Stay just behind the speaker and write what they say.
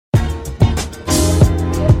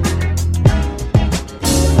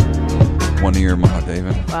here,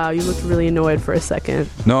 Mahadevan. Wow, you looked really annoyed for a second.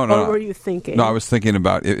 No. What were you thinking? No, I was thinking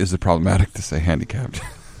about, is it problematic to say handicapped?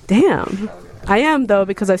 Damn. I am, though,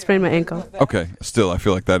 because I sprained my ankle. Okay. Still, I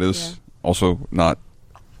feel like that is also not,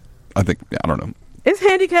 I don't know.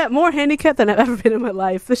 It's more handicapped than I've ever been in my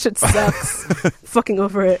life. This shit sucks. Fucking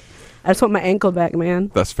over it. I just want my ankle back,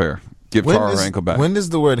 man. That's fair. Give Tara her ankle back. When is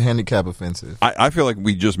the word handicap offensive? I feel like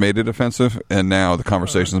we just made it offensive, and now the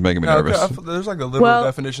conversation is making me nervous. There's like a liberal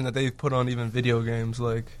definition that they've put on even video games.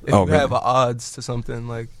 Like, if you have odds to something,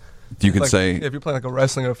 like... You can say... If you're playing like a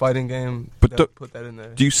wrestling or fighting game, put that in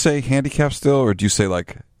there. Do you say handicap still, or do you say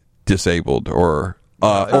like disabled, or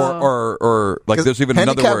like there's even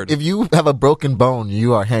another word? If you have a broken bone,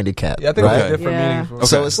 you are handicapped. Yeah, I think there's different meanings for it.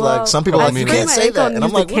 So it's like some people are like, you can't say that. And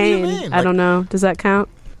I'm like, what do you mean? I don't know. Does that count?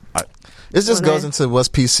 It just goes into what's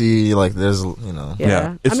PC. Like, there's,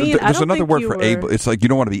 Yeah. There's another word for able. It's like you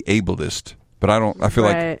don't want to be ableist, but I feel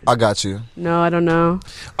like I got you. No, I don't know.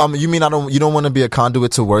 You mean you don't want to be a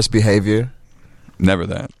conduit to worse behavior? Never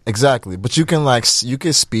that. Exactly. But you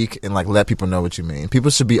can speak and like let people know what you mean. People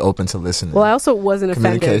should be open to listening. Well, I also wasn't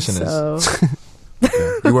offended. Communication so.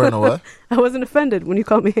 You weren't a what? I wasn't offended when you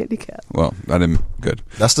called me handicapped. Well, I didn't. Good.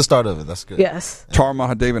 That's the start of it. That's good. Yes. Tara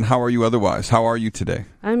Mahadevan, how are you otherwise? How are you today?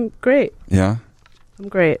 I'm great. Yeah? I'm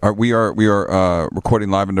great. We are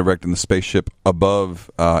recording live and direct in the spaceship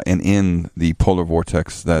above and in the polar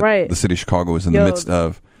vortex that the city of Chicago is in the midst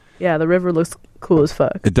of. Yeah, the river looks cool as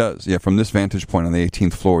fuck. It does. Yeah, from this vantage point on the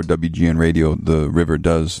 18th floor of WGN Radio, the river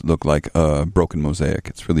does look like a broken mosaic.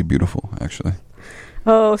 It's really beautiful, actually.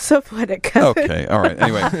 Oh, so poetic. Okay, all right.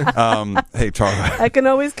 Anyway, hey, Tara. I can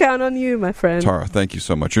always count on you, my friend. Tara, thank you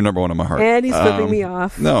so much. You're number one in my heart. And he's flipping me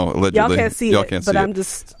off. No, allegedly. Y'all can't see it, but I'm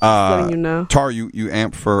just letting you know. Tara, you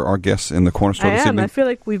amped for our guests in the corner store this evening? I feel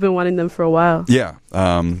like we've been wanting them for a while. Yeah.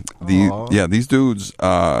 These dudes,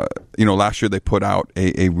 last year they put out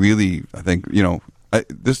a really, I think,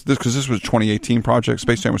 this was a 2018 project.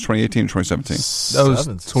 Space Jam was 2018 or 2017? That was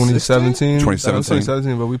 2017.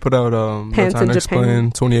 2017, but we put out Pants in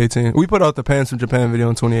Japan 2018. We put out the Pants in Japan video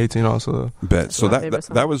in 2018 also. Bet. So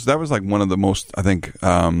that was like one of the most, I think,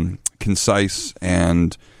 concise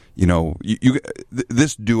and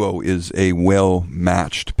this duo is a well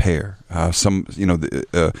matched pair. A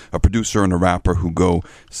producer and a rapper who go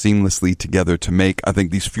seamlessly together to make, I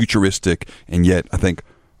think, these futuristic and yet I think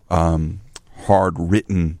hard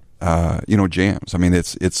written jams. I mean,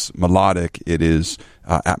 it's melodic, it is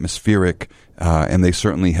atmospheric, and they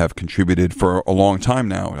certainly have contributed for a long time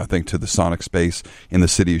now, I think, to the sonic space in the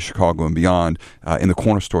city of Chicago and beyond. In the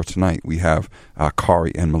corner store tonight, we have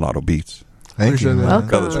Qari and Mulatto Beats. Thank you.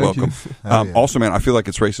 Welcome. Also, man, I feel like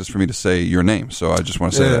it's racist for me to say your name, so I just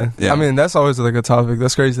want to say that. Yeah. I mean, that's always like a topic.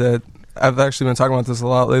 That's crazy that I've actually been talking about this a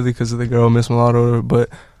lot lately because of the girl Miss Mulatto, but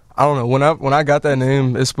I don't know. When I got that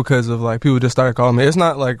name, it's because of like people just started calling me. It's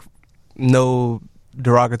not like no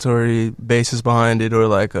derogatory basis behind it or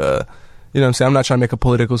like you know what I'm saying? I'm not trying to make a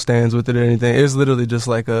political stance with it or anything. It's literally just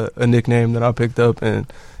like a nickname that I picked up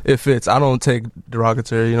and it fits. I don't take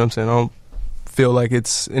derogatory, you know what I'm saying? I don't feel like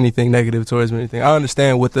it's anything negative towards me or anything. I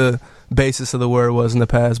understand what the basis of the word was in the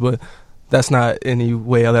past, but that's not any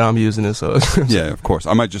way that I'm using it. So yeah, of course.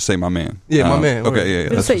 I might just say my man. Yeah, my man. Okay, yeah.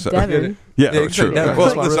 Just say Devin. Yeah, true.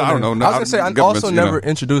 Well, listen, I don't know. I was gonna say I also never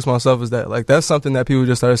introduced myself as that. Like that's something that people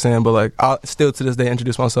just started saying, but like I still to this day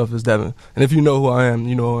introduce myself as Devin. And if you know who I am,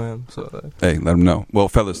 you know who I am. So hey, let them know. Well,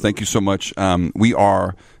 fellas, thank you so much. We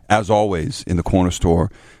are, as always, in the corner store,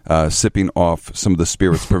 sipping off some of the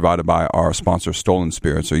spirits provided by our sponsor, Stolen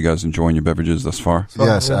Spirits. Are you guys enjoying your beverages thus far?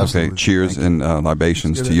 Yes, absolutely. Okay, cheers and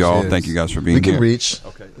libations to y'all. Cheers. Thank you guys for being We here. can reach.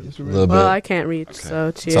 Okay. Well, I can't reach,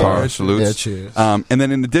 so cheers. Tara, salutes. Yeah, cheers. And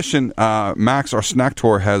then in addition, Max, our snack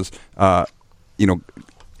tour, has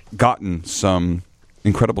gotten some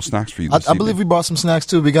incredible snacks for you this I believe we brought some snacks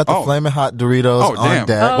too. We got the Flamin' Hot Doritos on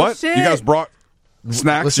deck. What? Shit. You guys brought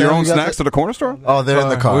snacks, your own snacks to the corner store? Oh, they're in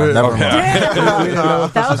the car. Never mind.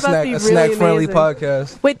 That was about to be a really snack-friendly amazing.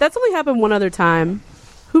 podcast. Wait, that's only happened one other time.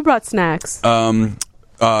 Who brought snacks?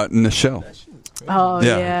 Nichelle. Oh,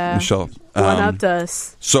 yeah. Nichelle. One up to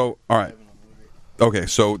us. So, all right. Okay,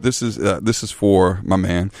 so this is for my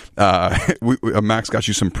man. Max got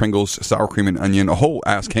you some Pringles, sour cream and onion, a whole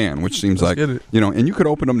ass can, which seems like, and you could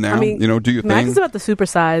open them now, do your Max thing. is about the super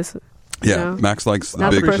size. Yeah, Max likes the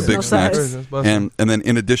big size. snacks. And then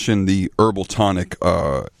in addition, the herbal tonic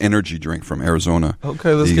energy drink from Arizona.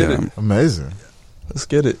 Okay, let's get it. Amazing. Let's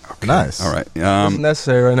get it. Okay. Nice. All right. It's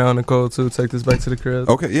necessary right now in the cold to take this back to the crib.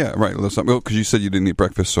 Okay, yeah, right. Because you said you didn't eat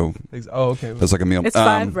breakfast, so okay. That's like a meal. It's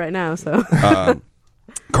 5 right now, so.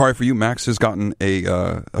 Qari, for you, Max has gotten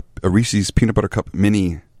a Reese's Peanut Butter Cup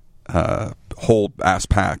mini whole ass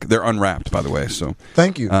pack. They're unwrapped, by the way. So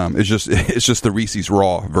Thank you. it's just the Reese's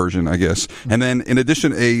raw version, I guess. And then in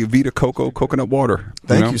addition, a Vita Coco coconut water.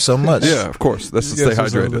 Thank you so much. Yeah, of course. That's to stay Yes,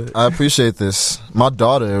 it's a little hydrated. bit. I appreciate this. My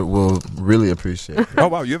daughter will really appreciate it. Oh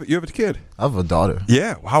wow, you have a kid? I have a daughter.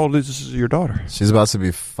 Yeah. How old is your daughter? She's about to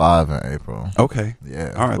be 5 in April. Okay.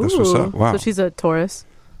 Yeah. All right, that's what's up. Ooh. Wow. So she's a Taurus?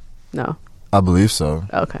 No. I believe so.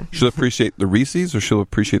 Okay. She'll appreciate the Reese's, or she'll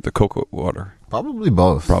appreciate the cocoa water. Probably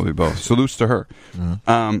both. Probably both. Salutes to her.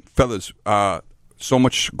 Fellas, so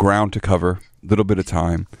much ground to cover, little bit of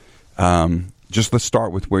time. Just let's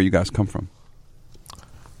start with where you guys come from.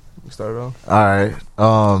 We started off. All right.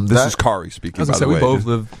 This is Qari speaking, I was by gonna say the we way. both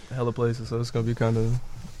live hella places, so it's gonna be kind of.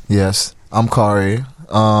 Yes, I'm Qari.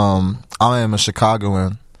 I am a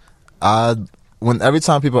Chicagoan. Every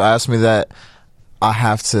time people ask me that, I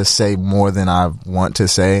have to say more than I want to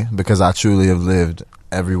say because I truly have lived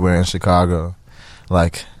everywhere in Chicago,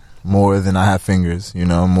 like more than I have fingers.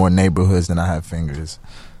 More neighborhoods than I have fingers,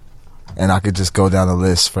 and I could just go down the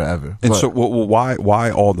list forever. And But so,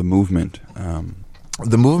 why all the movement?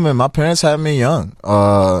 the movement, my parents had me young,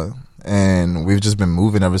 and we've just been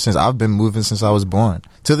moving ever since. I've been moving since I was born.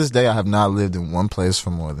 To this day, I have not lived in one place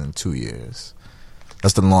for more than 2 years.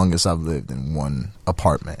 That's the longest I've lived in one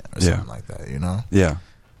apartment or something like that, Yeah.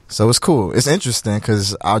 So it's cool. It's interesting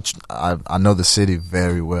because I know the city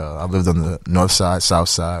very well. I've lived on the north side, south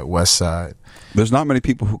side, west side. There's not many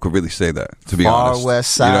people who could really say that, to be Far honest.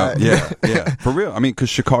 west side. Yeah. For real. I mean, because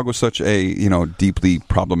Chicago's such a, deeply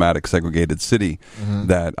problematic, segregated city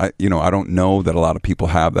that, I don't know that a lot of people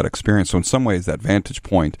have that experience. So in some ways, that vantage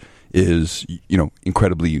point is,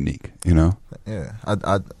 incredibly unique, Yeah,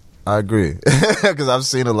 I agree because I've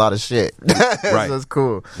seen a lot of shit. Right. So it's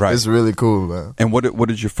cool. Right. It's really cool, man. And what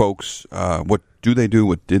did your folks, what do they do?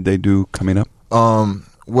 What did they do coming up?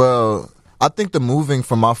 Well, I think the moving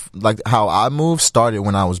from how I moved started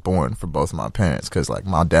when I was born for both my parents because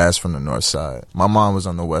my dad's from the north side. My mom was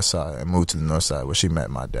on the west side and moved to the north side where she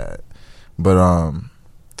met my dad. But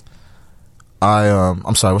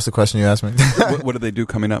I'm sorry, what's the question you asked me? What do they do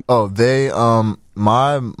coming up? Oh, they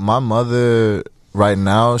my mother right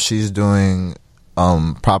now she's doing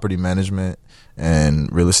property management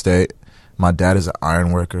and real estate. My dad is an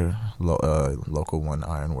iron worker, local one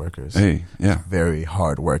iron workers. Hey, yeah. Very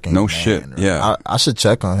hardworking. No man. shit, yeah. I should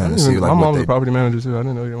check on him and see My what mom's they a property manager too. I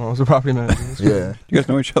didn't know your mom was a property manager. That's cool. Yeah. You guys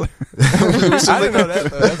know each other? I didn't know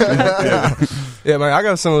that. Though. Yeah, man. I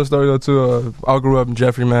got a similar story though too. I grew up in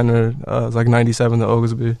Jeffrey Manor. It was 97 to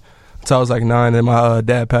Oglesby. Until I was 9, and my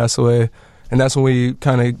dad passed away, and that's when we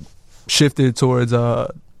kind of shifted towards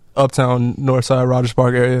uptown North Side Rogers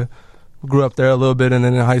Park area. Grew up there a little bit, and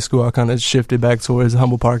then in high school I kind of shifted back towards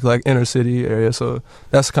Humble Park, inner city area. So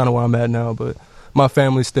that's kind of where I'm at now. But my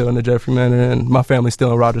family's still in the Jeffrey Manor, and my family's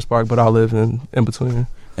still in Rogers Park, but I live in between.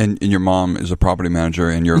 And your mom is a property manager,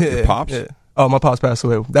 and your pops? Yeah. Oh, my pops passed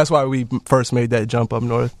away. That's why we first made that jump up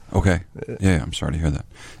north. Okay. Yeah, I'm sorry to hear that.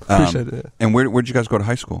 Appreciate it. And where'd you guys go to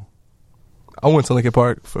high school? I went to Lincoln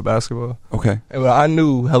Park for basketball. Okay. And I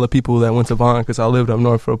knew hella people that went to Vaughn because I lived up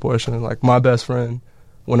north for a portion. My best friend,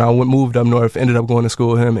 when I moved up north, ended up going to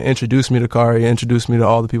school with him and introduced me to Qari, introduced me to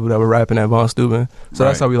all the people that were rapping at Von Steuben. So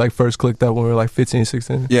that's how we first clicked up when we were 15,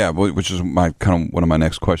 16. Yeah, which is one of my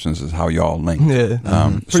next questions is how y'all linked.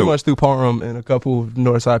 Yeah. Pretty much through Parham and a couple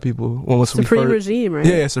north side people. Supreme Regime, right?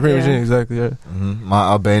 Yeah, Supreme Regime, exactly, yeah. Mm-hmm.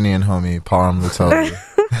 My Albanian homie, Parham Lutovi.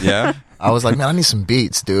 Yeah? I was like, man, I need some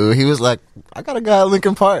beats, dude. He was like, I got a guy at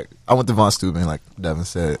Lincoln Park. I went to Von Steuben, like Devin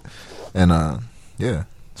said. And, yeah,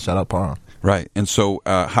 shout out Parham. Right. And so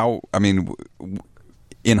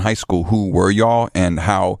in high school, who were y'all and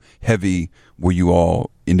how heavy were you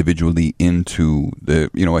all individually into the,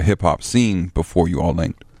 a hip-hop scene before you all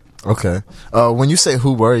linked? Okay. When you say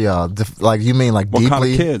who were y'all, you mean what deeply? What kind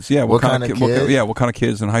of kids? Yeah. What kind of kids? What kind of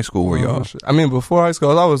kids in high school were y'all? Before high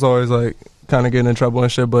school, I was always kind of getting in trouble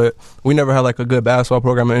and shit, but we never had a good basketball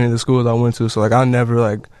program at any of the schools I went to. So I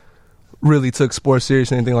never really took sports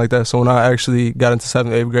serious or anything like that. So when I actually got into 7th,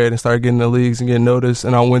 8th grade and started getting in the leagues and getting noticed,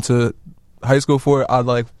 and I went to high school for it,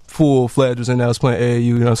 I full-fledged was in there. I was playing AAU,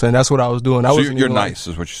 you know what I'm saying? That's what I was doing. So you're nice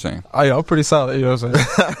is what you're saying. I'm pretty solid, you know what I'm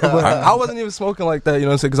saying? But I wasn't even smoking like that, you know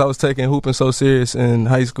what I'm saying? Because I was taking hooping so serious in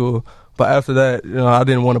high school. But after that, I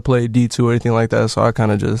didn't want to play D2 or anything like that, so I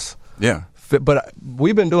kind of just... Yeah. But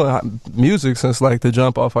we've been doing music since the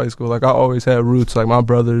jump off high school. I always had roots. My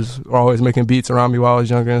brothers were always making beats around me while I was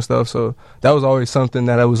younger and stuff. So that was always something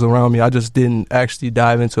that was around me. I just didn't actually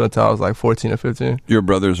dive into it until I was 14 or 15. Your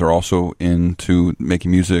brothers are also into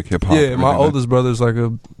making music, hip hop. Yeah, my oldest brother's a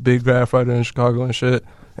big graph writer in Chicago and shit.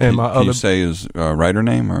 And Can you say his writer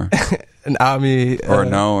name or? I mean, or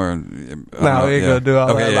no, or nah, we ain't gonna do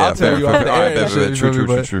all that. I'll tell you off the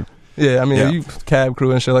air. True. Yeah, I mean, you cab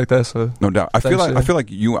crew and shit like that. So no doubt. I feel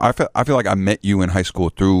like I met you in high school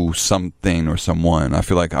through something or someone. I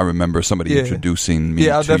feel like I remember somebody introducing me.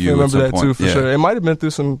 Yeah, I to definitely you remember at that some point. too for sure. It might have been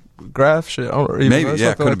through some graph shit. I don't even Maybe,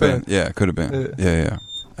 know, could have been. that. Yeah, could have been. Yeah.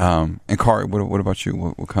 And Qari, what about you?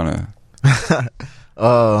 What kind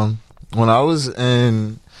of? When I was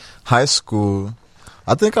in high school,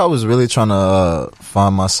 I think I was really trying to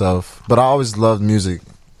find myself, but I always loved music.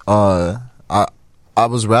 I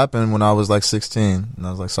was rapping when I was like 16, and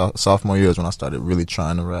I was like sophomore years when I started really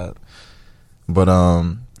trying to rap. But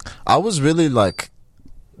I was really like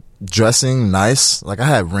dressing nice. Like I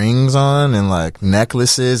had rings on and like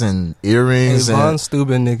necklaces and earrings. Hey, Von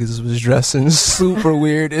Steuben niggas was dressing super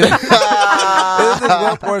weird. It was this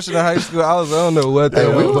one portion of high school. I don't know what they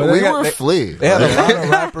were. But we were flea. They had a lot of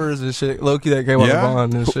rappers and shit. Low-key that came out of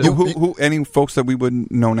Von and shit. Who any folks that we would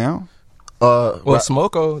know now?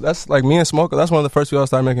 Smoko, that's like me and Smoko. That's one of the first people I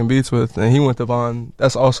started making beats with, and he went to Von.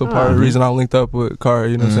 That's also part of the reason I linked up with Qari.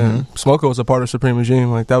 You know what I'm saying? Smoko was a part of Supreme Regime.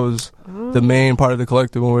 Like that was the main part of the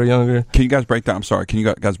collective when we were younger. Can you guys break down? I'm sorry. Can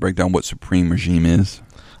you guys break down what Supreme Regime is?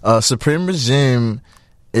 Supreme Regime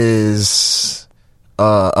is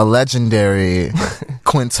a legendary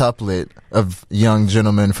quintuplet of young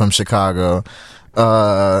gentlemen from Chicago.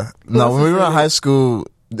 Now, when we were in high school,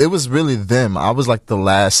 it was really them. I was like the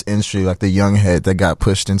last entry, like the young head that got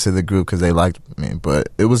pushed into the group because they liked me. But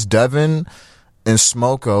it was Devin and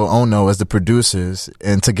Smoko Ono as the producers,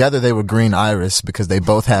 and together they were Green Iris because they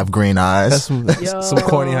both have green eyes. That's some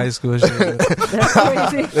corny high school shit. That's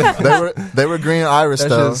crazy. they were Green Iris that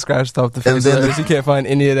though. Shit scratched off the face. Then you can't find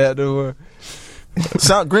any of that no more.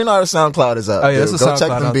 Green Iris SoundCloud is up. Oh yeah, go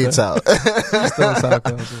check them beats out. Still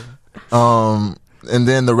SoundCloud. And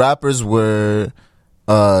then the rappers were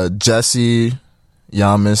Jesse,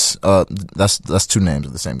 Yamis, that's two names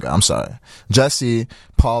of the same guy. I'm sorry. Jesse,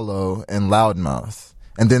 Paulo, and Loudmouth.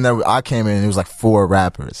 And then I came in and it was like 4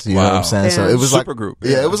 rappers. You know what I'm saying? Damn. So it was super like group.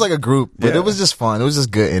 Yeah, it was like a group, but it was just fun. It was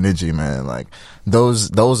just good energy, man. Like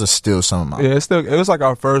those are still some of my it was like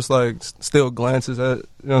our first like still glances at, you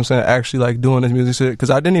know what I'm saying, actually like doing this music shit. Cause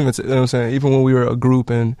I didn't even, you know what I'm saying, even when we were a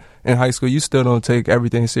group in high school, you still don't take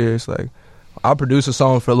everything serious. Like I produced a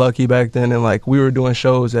song for Lucky back then, and like we were doing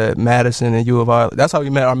shows at Madison and U of I. That's how we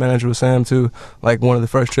met our manager with Sam too. Like one of the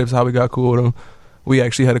first trips, how we got cool with him. We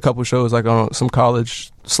actually had a couple shows like on some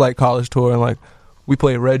slight college tour, and like we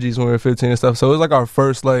played Reggie's when we were 15 and stuff. So it was like our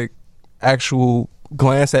first like actual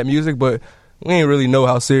glance at music, but we didn't really know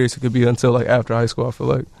how serious it could be until like after high school, I feel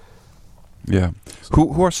like. Yeah.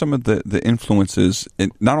 Who are some of the influences,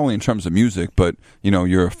 not only in terms of music, but you know,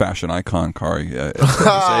 you're a fashion icon, Qari, at this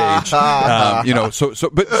age. You know, so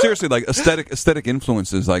but seriously, like aesthetic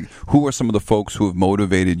influences. Like, who are some of the folks who have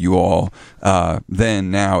motivated you all then,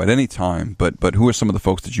 now, at any time? But who are some of the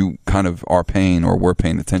folks that you kind of are paying or were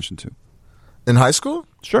paying attention to in high school?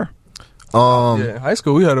 Sure. In high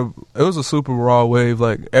school it was a super raw wave.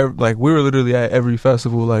 Like we were literally at every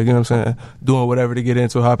festival, like, you know what I'm saying, doing whatever to get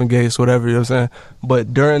into, hopping gates, whatever, you know what I'm saying.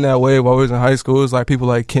 But during that wave while we was in high school, it was like people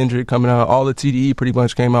like Kendrick coming out. All the TDE pretty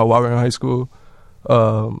much came out while we were in high school.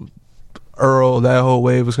 Earl, that whole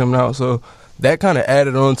wave was coming out, so that kind of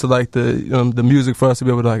added on to like the music for us to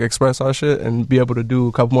be able to like express our shit and be able to do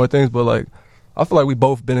a couple more things. But like I feel like we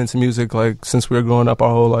both been into music like since we were growing up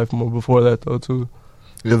our whole life, more before that though too.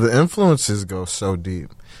 Yeah, the influences go so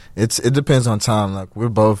deep. It depends on time. Like we're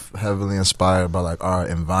both heavily inspired by like our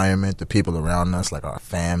environment, the people around us, like our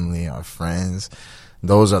family, our friends.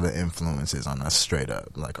 Those are the influences on us, straight up,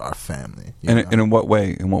 like our family. And in what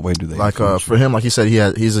way? In what way do they? Like for him, like he said,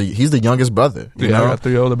 he's the youngest brother. You know? I got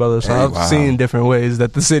 3 older brothers, so I've seen different ways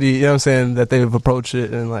that the city, you know what I'm saying, that they've approached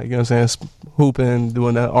it, and like, you know what I'm saying, hooping,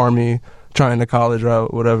 doing that army, trying the college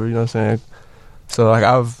route, whatever, you know what I'm saying. So like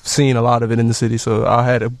I've seen a lot of it in the city, so I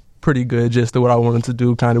had a pretty good gist of what I wanted to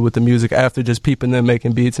do kind of with the music after just peeping them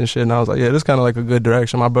making beats and shit. And I was like, yeah, this is kind of like a good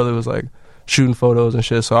direction. My brother was like shooting photos and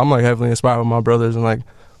shit, so I'm like heavily inspired with my brothers, and like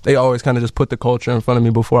they always kind of just put the culture in front of me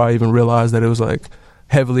before I even realized that it was like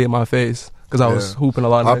heavily in my face, because I was hooping a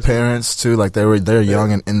lot. Our parents too, like they're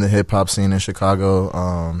young and in the hip hop scene in Chicago.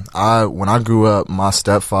 When I grew up, my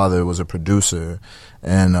stepfather was a producer,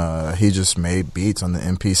 and he just made beats on the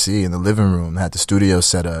MPC in the living room, had the studio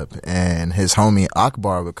set up, and his homie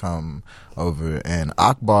Akbar would come over, and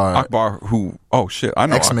Akbar who, oh shit, I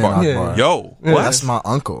know X-Men Akbar. Akbar. Yo, what? That's my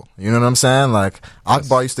uncle. You know what I'm saying? Like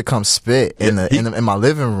Akbar used to come spit in my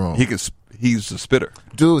living room. He's a spitter,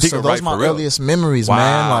 dude. So those are my earliest memories,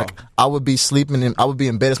 man. Like I would be sleeping I would be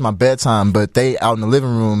in bed. It's my bedtime, but they out in the living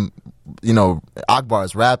room Akbar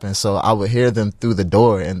is rapping, so I would hear them through the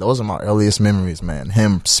door, and those are my earliest memories, man.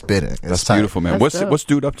 Him spitting. That's beautiful, man. That's What's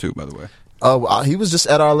Dude up to, by the way? He was just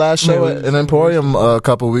at our last show at an Emporium a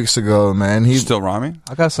couple weeks ago, man. He's still rhyming?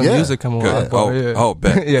 I got some music coming on.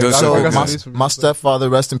 Bet. Yeah, Good. So my stepfather,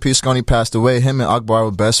 rest in peace, Scony, passed away. Him and Akbar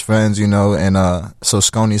were best friends, and so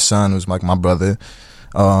Scony's son was like my brother.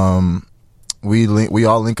 We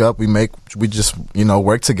all link up. We just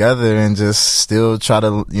work together and just still try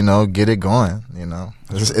to get it going.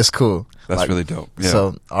 It's cool. That's really dope. Yeah.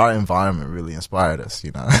 So our environment really inspired us.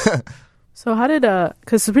 So how did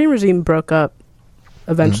because Supreme Regime broke up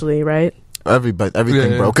eventually, right?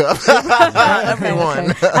 Everything broke up. Everyone.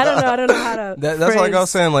 Okay. I don't know how to. That's like I was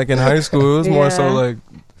saying. Like in high school, it was more so like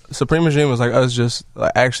Supreme Regime was like us just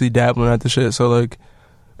like actually dabbling at the shit. So like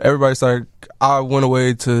everybody started. I went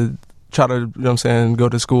away to try to go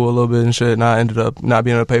to school a little bit and shit, and I ended up not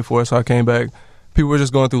being able to pay for it. So I came back. People were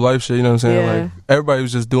just going through life shit. You know what I'm saying? Yeah. Like everybody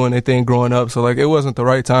was just doing their thing growing up. So like it wasn't the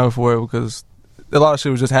right time for it because a lot of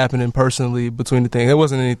shit was just happening personally between the things. It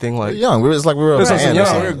wasn't anything like young. We were a band. We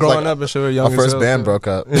were growing up and shit. We were young. Our first band broke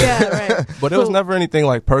up. Yeah, right. But it was never anything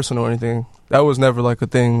like personal or anything. That was never like a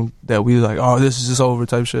thing that we like. Oh, this is just over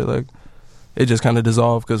type shit. Like it just kind of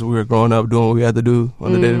dissolved because we were growing up doing what we had to do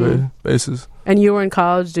on a day-to-day basis. And you were in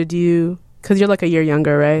college. Did you? Because you're like a year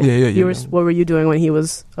younger, right? Yeah. What were you doing when he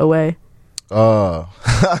was away? I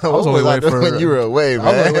was only away for when you were away, man.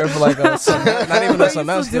 I was away for like not even a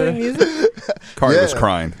semester. Doing music? Qari was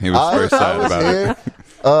crying. He was very sad about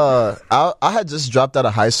it. I had just dropped out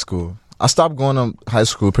of high school. I stopped going to high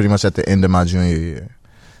school pretty much at the end of my junior year.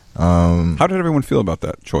 How did everyone feel about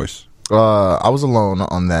that choice? I was alone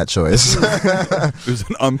on that choice. It was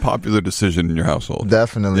an unpopular decision in your household.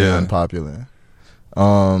 Definitely unpopular.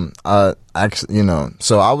 I actually,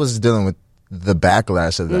 so I was dealing with the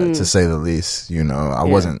backlash of that, to say the least. I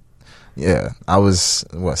wasn't. I was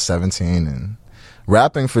 17 and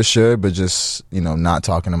rapping for sure, but just not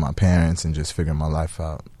talking to my parents and just figuring my life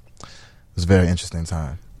out. It was a very interesting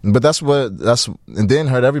time. But and then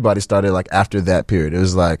Hurt Everybody started like after that period. It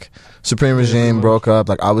was like Supreme Regime broke up.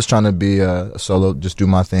 Like I was trying to be a solo, just do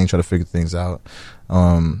my thing, try to figure things out.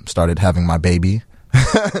 Started having my baby,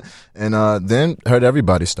 and then Hurt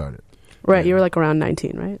Everybody started. Right, you were like around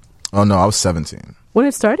 19, right? Oh no, I was 17 when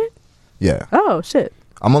it started. Yeah. Oh shit.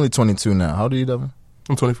 I'm only 22 now. How old are you, Devin?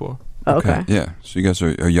 I'm 24. Oh, okay. Yeah. So you guys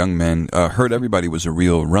are young men. Hurt Everybody was a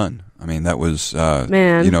real run. I mean, that was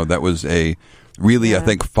man. That was a really, I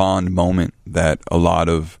think, fond moment that a lot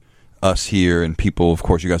of us here and people, of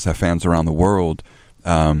course, you guys have fans around the world.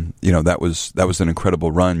 That was an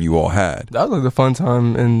incredible run you all had. That was like the fun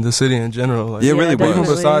time in the city in general. Like, it really was. Even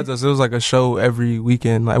besides us, it was like a show every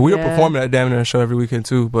weekend. Like we were performing at damn near a show every weekend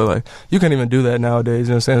too. But like you can't even do that nowadays.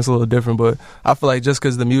 You know what I'm saying? It's a little different. But I feel like just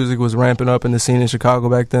because the music was ramping up in the scene in Chicago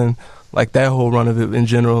back then, like that whole run of it in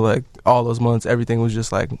general, like all those months, everything was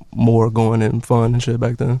just like more going and fun and shit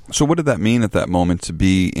back then. So what did that mean at that moment to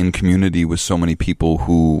be in community with so many people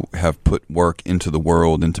who have put work into the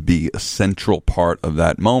world and to be a central part of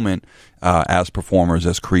that moment as performers,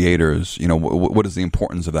 as creators? What is the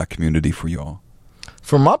importance of that community for you all?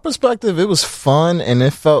 From my perspective, it was fun, and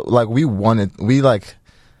it felt like we lived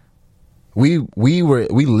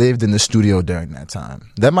in the studio during that time.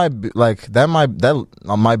 That might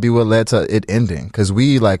be what led to it ending, because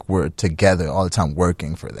we were together all the time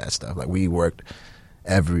working for that stuff. Like we worked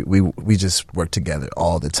we just worked together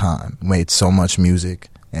all the time. Made so much music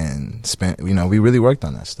and spent we really worked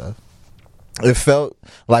on that stuff. It felt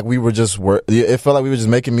like we were just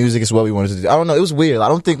making music. It's what we wanted to do. I don't know. It was weird. I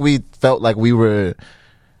don't think we felt like we were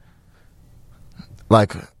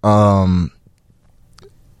like I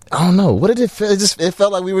don't know. What did it feel? It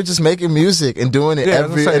felt like we were just making music and doing it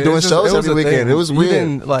and doing shows every weekend. It was weird.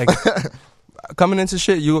 You didn't, coming into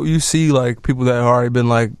shit, you see like people that have already been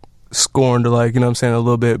like scorned or like, a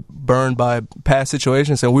little bit burned by past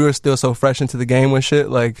situations, and we were still so fresh into the game with shit.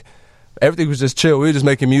 Like everything was just chill. We were just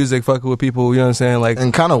making music, fucking with people, you know what I'm saying? Like,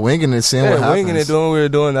 and kind of winging it, seeing what happens. Winging it, doing what we were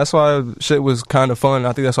doing. That's why shit was kind of fun.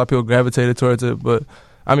 I think that's why people gravitated towards it. But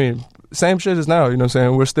I mean, same shit as now, you know what I'm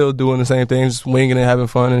saying? We're still doing the same things, winging it, having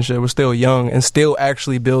fun and shit. We're still young and still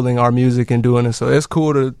actually building our music and doing it. So it's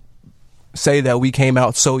cool to say that we came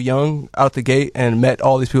out so young out the gate and met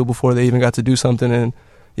all these people before they even got to do something, and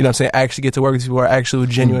you know what I'm saying, actually get to work with people who are actually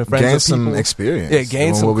genuine friends. Gain with people. Some experience. Yeah,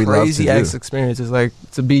 gain some crazy ass experiences. Like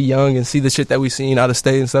to be young and see the shit that we seen out of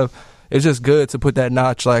state and stuff. It's just good to put that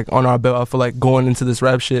notch like on our belt. I feel like going into this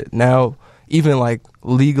rap shit now, even like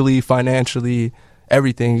legally, financially,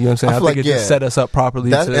 everything, you know what I'm saying? I think it just set us up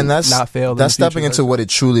properly to not fail. That's stepping into what it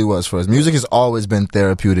truly was for us. Music has always been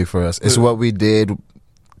therapeutic for us. It's what we did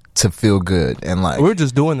to feel good and like we were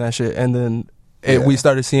just doing that shit, and then Yeah. we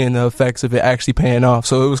started seeing the effects of it actually paying off.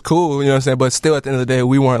 So it was cool, you know what I'm saying? But still, at the end of the day,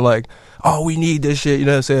 we weren't like, oh, we need this shit, you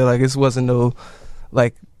know what I'm saying? Like, it wasn't no,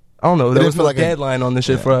 like, I don't know, there was no like deadline on this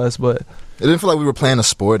shit for us, but it didn't feel like we were playing a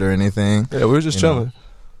sport or anything. yeah, we were just chilling.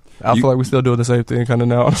 I feel like we're still doing the same thing kind of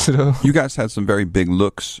now, honestly, though. You guys had some very big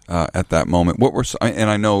looks at that moment. What were and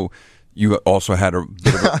I know you also had a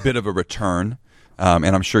bit of a return, and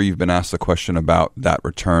I'm sure you've been asked the question about that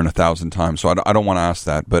return 1,000 times. So I don't want to ask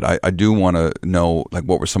that, but I do want to know, like,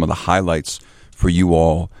 what were some of the highlights for you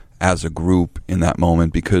all as a group in that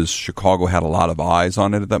moment, because Chicago had a lot of eyes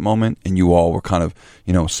on it at that moment, and you all were kind of,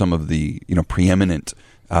 some of the, preeminent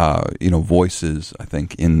voices, I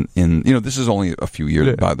think, in this is only a few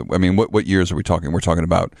years, by the way. I mean, what years are we talking? We're talking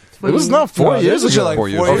about... It was not 4 years ago. Like 4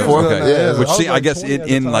 years 4 ago. years ago. Okay. Yeah. Which, see, I like guess 20 at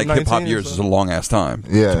the in time, like hip-hop 19 years or is so. a long-ass time,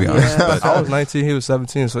 Yeah. to be honest. Yeah. But, I was 19, he was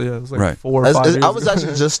 17, so yeah, it was like Right. 4 or 5 years I was ago.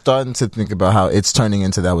 actually just starting to think about how it's turning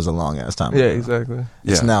into that was a long ass time Yeah, ago. exactly.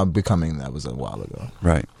 It's Yeah. now becoming that was a while ago.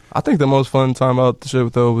 right. I think the most fun time about the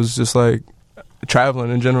shit, though, was just like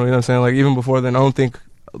traveling in general, you know what I'm saying? Like, even before then, I don't think,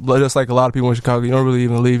 just like a lot of people in Chicago, you don't really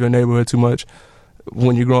even leave your neighborhood too much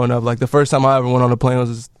when you're growing up. Like, the first time I ever went on a plane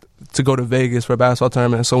was to go to Vegas for a basketball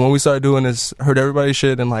tournament. So when we started doing this, heard everybody's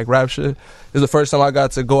shit and like rap shit, it was the first time I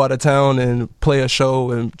got to go out of town and play a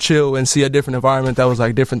show and chill and see a different environment that was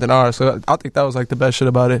like different than ours. So I think that was like the best shit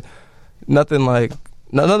about it. None of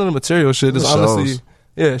the material shit. It's honestly,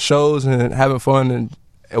 shows and having fun. And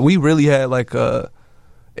we really had like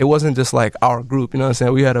it wasn't just like our group, you know what I'm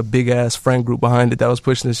saying? We had a big ass friend group behind it that was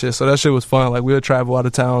pushing this shit. So that shit was fun. Like, we would travel out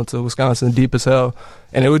of town to Wisconsin, deep as hell,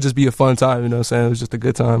 and it would just be a fun time, you know what I'm saying? It was just a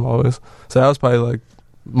good time always. So that was probably like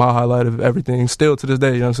my highlight of everything. Still to this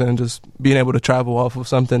day, you know what I'm saying? Just being able to travel off of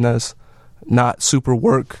something that's not super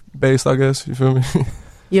work based, I guess. You feel me?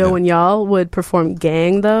 Yo, when y'all would perform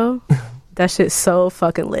Gang, though, that shit's so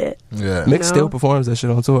fucking lit. Yeah. Mick still performs that shit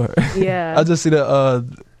on tour. Yeah. I just see the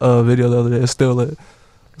video the other day. It's still lit.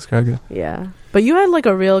 It's cracking. Yeah. But you had like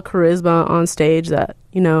a real charisma on stage that,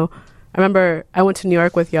 I remember I went to New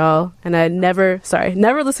York with y'all and I never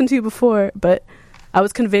listened to you before, but I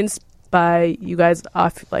was convinced by you guys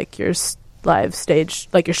off like your live stage,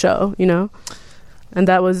 like your show, And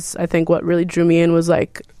that was, I think, what really drew me in was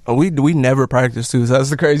like... We never practiced too, so that's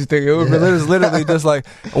the crazy thing. It was literally just like,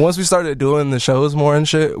 once we started doing the shows more and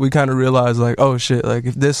shit, we kind of realized like, oh shit, like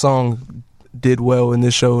if this song did well in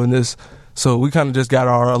this show and this... So we kind of just got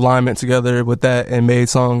our alignment together with that and made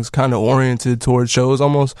songs kind of oriented towards shows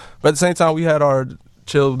almost. But at the same time, we had our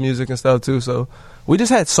chill music and stuff too. So we just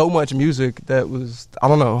had so much music that was, I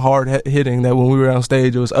don't know, hard hitting, that when we were on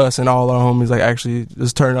stage, it was us and all our homies like actually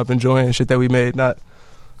just turning up enjoying shit that we made. Not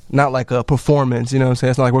like a performance, you know what I'm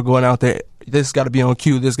saying? It's not like we're going out there, this got to be on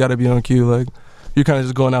cue, this got to be on cue. Like, you're kind of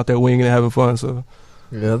just going out there winging and having fun. So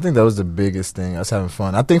yeah, I think that was the biggest thing, us having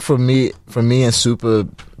fun. I think for me and Super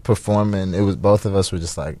performing, it was both of us were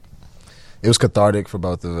just like, it was cathartic for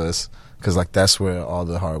both of us, because like that's where all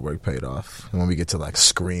the hard work paid off. And when we get to like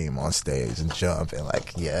scream on stage and jump and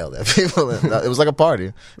like yell at people, and it was like a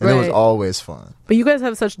party, and it was always fun. But you guys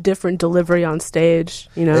have such different delivery on stage,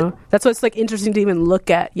 that's what's it's like interesting to even look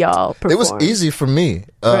at y'all perform. It was easy for me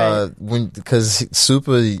because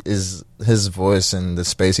Super is, his voice and the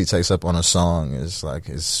space he takes up on a song is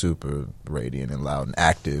super radiant and loud and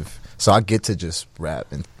active. So I get to just rap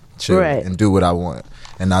and chill and do what I want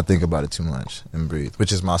and not think about it too much and breathe,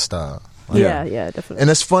 which is my style. Yeah, definitely. And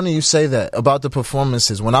it's funny you say that about the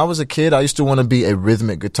performances. When I was a kid, I used to want to be a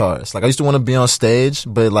rhythmic guitarist. Like, I used to want to be on stage,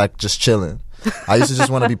 but like just chilling. I used to just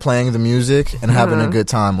want to be playing the music and having a good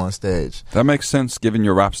time on stage. That makes sense given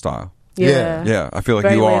your rap style. Yeah. I feel like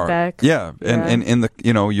Very you laid are. back. Yeah, and in the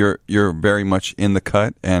you're very much in the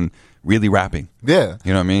cut and really rapping. Yeah.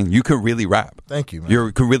 You know what I mean? You could really rap. Thank you, man.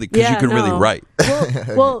 You could really really write.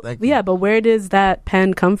 Well, but where does that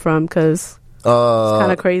pen come from? Because it's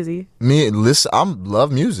kind of crazy. I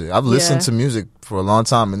love music. I've listened to music for a long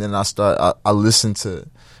time, and then I listen to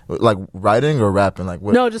like writing or rapping. Like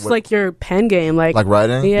what? No, just like your pen game, like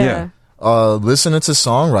writing. Yeah. Listening to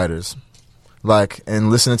songwriters, and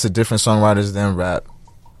listening to different songwriters than rap.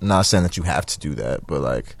 I'm not saying that you have to do that, but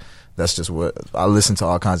like that's just what I listen to.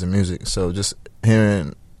 All kinds of music. So just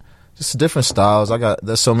hearing just different styles.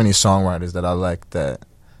 There's so many songwriters that I like that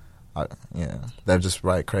just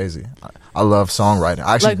write crazy. I love songwriting.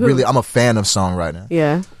 I actually I'm a fan of songwriting.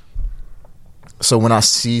 Yeah. So when I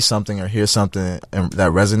see something or hear something and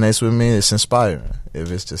that resonates with me, it's inspiring. If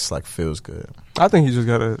it's just like feels good. I think he just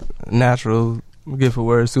got a natural gift for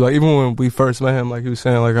words too. Like, even when we first met him, like he was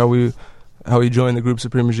saying, like how he joined the group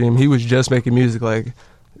Supreme Regime, he was just making music like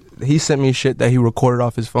he sent me shit that he recorded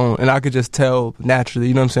off his phone, and I could just tell naturally.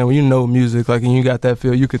 You know what I'm saying? When you know music, like, and you got that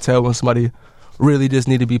feel, you could tell when somebody really just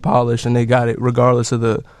need to be polished, and they got it regardless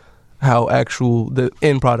of how actual the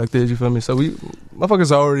end product is. You feel me? So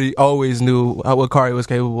motherfuckers always knew what Qari was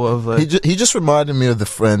capable of. Like. He just reminded me of the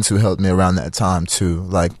friends who helped me around that time too.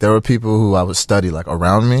 Like, there were people who I would study like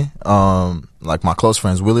around me. Like my close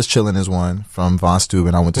friends, Willis Chillin is one from Von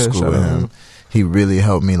Steuben. I went to school with him. He really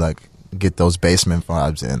helped me like get those basement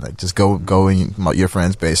vibes in. Like, just go in your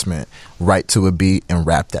friend's basement, write to a beat, and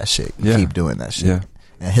rap that shit. Yeah. Keep doing that shit. Yeah.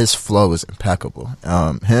 And his flow is impeccable.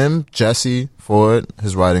 Him, Jesse Ford,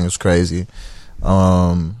 his writing is crazy.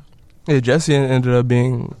 Yeah, Jesse ended up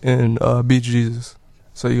being in Beach Jesus.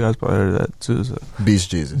 So you guys probably heard of that too. So. Beach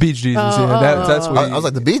Jesus. Beach Jesus, that's what I was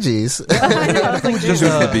like, the Bee Gees. I was like, Just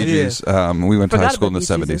with the Bee Gees. We went to high Forgot school in about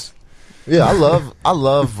the Bee Gees. 70s. Yeah,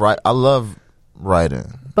 I love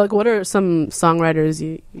writing. But like, what are some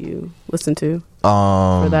songwriters you listen to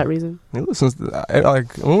for that reason? He listens to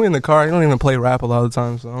like when we're in the car. He don't even play rap a lot of the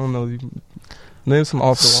time. So I don't know. You can name some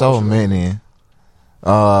off the wall. So many.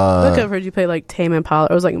 Look, I've heard you play like Tame Impala,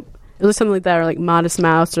 or it was something like that, or like Modest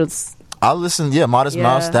Mouse, or I listen. Yeah, Modest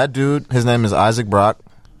Mouse. That dude, his name is Isaac Brock.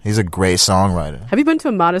 He's a great songwriter. Have you been to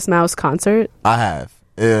a Modest Mouse concert? I have.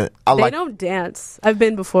 They don't dance. I've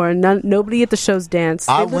been before, and nobody at the shows dance.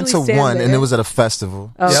 I went to one, and it was at a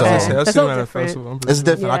festival. Oh, so okay. I've That's seen all him at a different. festival. it's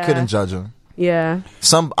different. Yeah. I couldn't judge them. Yeah.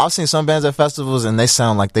 I've seen some bands at festivals, and they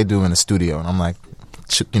sound like they do in the studio, and I'm like,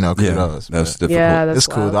 Yeah, kudos. that's but difficult. Yeah, that's it's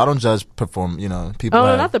cool. wild. Though. I don't judge people. Oh, no,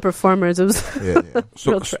 have- not the performers. It was yeah.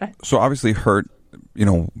 So, real try. so obviously Hurt,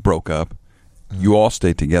 broke up. You all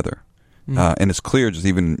stayed together. And it's clear, just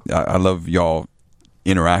even, I love y'all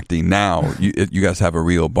interacting now. You guys have a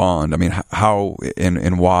real bond. I mean, how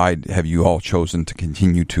and why have you all chosen to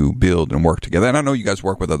continue to build and work together? And I know you guys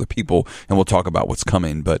work with other people, and we'll talk about what's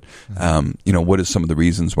coming, but what is some of the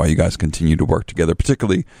reasons why you guys continue to work together,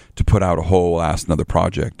 particularly to put out a whole another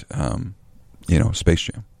project, Space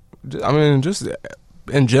Jam? I mean, just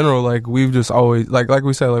in general, like, we've just always, like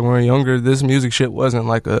we said, like, when we were younger, this music shit wasn't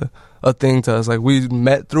like a thing to us. Like, we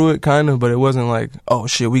met through it kind of, but it wasn't like, oh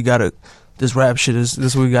shit, this rap shit is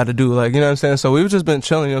this what we got to do, like, you know what I'm saying? So we've just been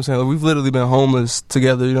chilling, you know what I'm saying? Like, we've literally been homeless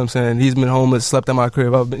together, you know what I'm saying? He's been homeless, slept in my crib,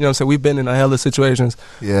 you know what I'm saying? We've been in a hell of situations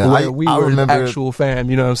where we were remember, actual fam,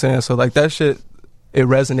 you know what I'm saying? So like, that shit, it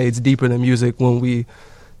resonates deeper than music when we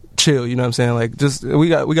chill, you know what I'm saying? Like, just we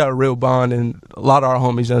got a real bond, and a lot of our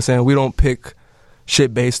homies, you know what I'm saying? We don't pick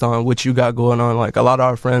shit based on what you got going on. Like, a lot of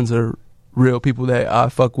our friends are real people that I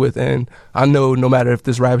fuck with, and I know no matter if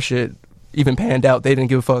this rap shit even panned out, they didn't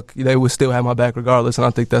give a fuck. They would still have my back regardless, and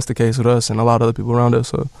I think that's the case with us and a lot of other people around us.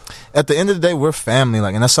 So at the end of the day, we're family,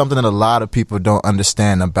 like, and that's something that a lot of people don't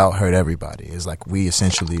understand about Hurt Everybody. Is like, we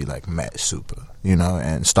essentially like met Super,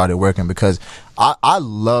 and started working because I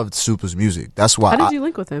loved Super's music. That's why. How did you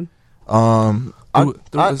link with him? I'll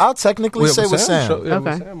technically say with Sam.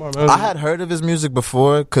 Okay. I had heard of his music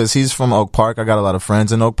before because he's from Oak Park. I got a lot of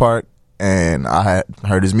friends in Oak Park, and I had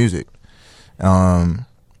heard his music.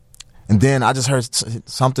 And then I just heard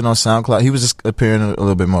something on SoundCloud. He was just appearing a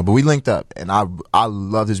little bit more, but we linked up, and I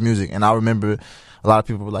loved his music. And I remember a lot of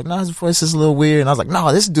people were like, "No, his voice is a little weird," and I was like,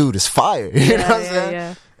 "No, this dude is fire." You know what I'm saying?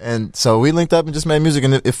 Yeah. And so we linked up and just made music,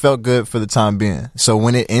 and it felt good for the time being. So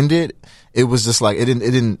when it ended, it was just like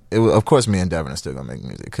of course, me and Devin are still gonna make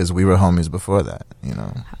music because we were homies before that.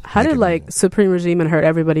 How did like Supreme Regime and Hurt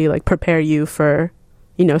Everybody like prepare you for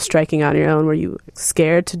striking on your own? Were you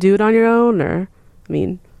scared to do it on your own, or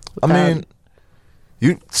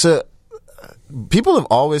people have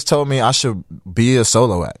always told me I should be a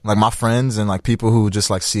solo act. Like, my friends and like people who just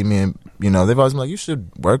like see me and they've always been like, you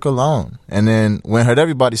should work alone. And then when Hurt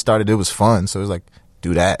Everybody started, it was fun. So it was like,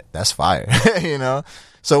 do that. That's fire.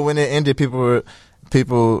 So when it ended,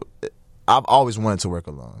 I've always wanted to work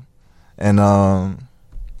alone. And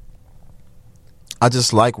I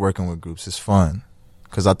just like working with groups. It's fun.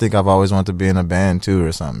 Because I think I've always wanted to be in a band too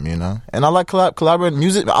or something, And I like collaborating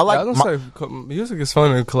music. Music is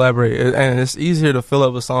fun to collaborate, and it's easier to fill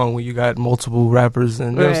up a song when you got multiple rappers,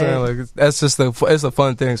 and you know what I'm saying? Like, that's just it's a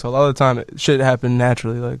fun thing. So a lot of the time, it should happen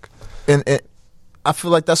naturally. Like, and I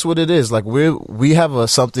feel like that's what it is. Like, we have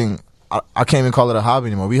something. I can't even call it a hobby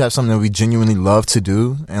anymore. We have something that we genuinely love to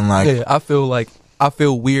do, and like, yeah, I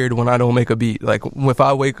feel weird when I don't make a beat. Like, if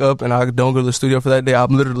I wake up and I don't go to the studio for that day,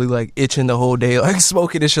 I'm literally like itching the whole day, like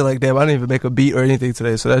smoking and shit. Like, damn, I didn't even make a beat or anything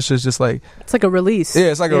today. So that's just like, it's like a release.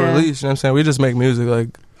 Yeah, it's like a release. You know what I'm saying? We just make music.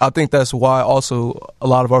 Like, I think that's why also a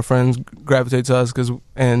lot of our friends gravitate to us,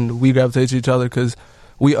 and we gravitate to each other because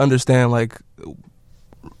we understand, like,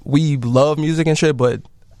 we love music and shit, but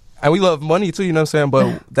and we love money too, you know what I'm saying?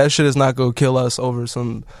 But that shit is not gonna kill us over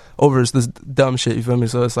this dumb shit, you feel me?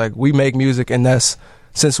 So it's like, we make music, and that's,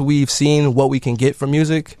 since we've seen what we can get from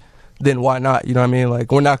music, then why not? You know what I mean?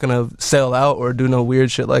 Like, we're not gonna sell out or do no weird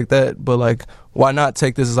shit like that, but like, why not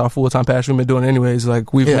take this as our full-time passion? We've been doing it anyways.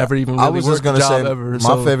 Like, we've never even really worked a job ever.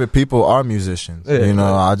 My favorite people are musicians. Yeah, you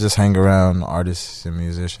know, I just hang around artists and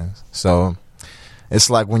musicians. So it's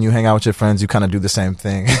like when you hang out with your friends, you kind of do the same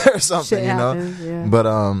thing or something, Shit you know? happens, yeah. But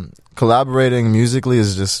collaborating musically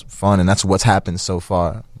is just fun, and that's what's happened so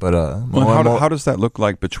far. But how does that look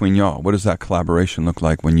like between y'all? What does that collaboration look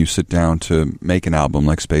like when you sit down to make an album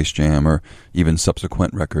like Space Jam, or even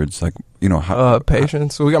subsequent records? Like, you know,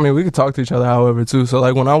 patience. So we could talk to each other, however, too. So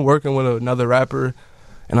like, when I'm working with another rapper,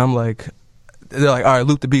 and I'm like, they're like, all right,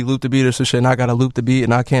 loop the beat or some shit, and I gotta loop the beat,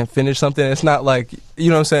 and I can't finish something. It's not like, you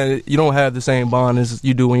know what I'm saying, you don't have the same bond as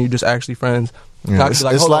you do when you're just actually friends. Yeah, it's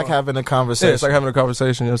like having a conversation. Yeah, it's like having a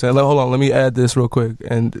conversation. You know what I'm saying? Like, hold on, let me add this real quick.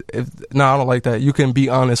 And I don't like that. You can be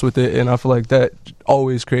honest with it, and I feel like that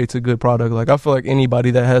always creates a good product. Like, I feel like anybody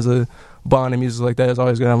that has a bond in music like that is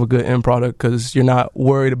always gonna have a good end product, because you're not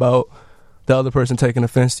worried about the other person taking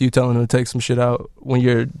offense to you telling them to take some shit out when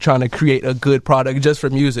you're trying to create a good product just for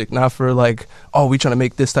music, not for like, oh, we trying to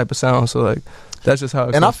make this type of sound. So like, that's just how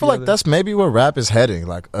it and comes I feel together. like that's maybe where rap is heading,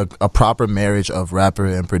 like a proper marriage of rapper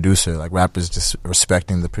and producer, like rappers just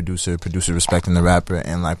respecting the producer respecting the rapper,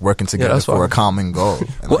 and like working together for a common goal.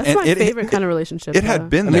 Well, That's my favorite kind of relationship. It had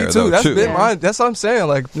been there, me too. though, That's too. been mine. That's what I'm saying.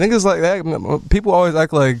 Like, niggas like that, people always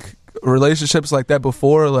act like relationships like that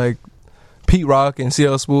before, like Pete Rock and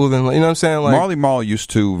CL Smooth, and you know what I'm saying? Like, Marley Marl used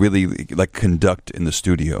to really like conduct in the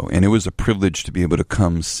studio, and it was a privilege to be able to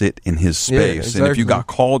come sit in his space. Yeah, And if exactly. you got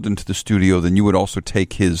called into the studio, then you would also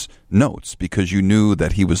take his notes, because you knew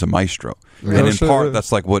that he was a maestro. Yeah. And in Sure, part, yeah.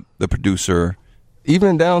 that's like what the producer.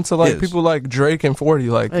 even down to like Is. people like Drake and 40,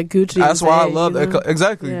 like Gucci. that's and why I Zay, love you know?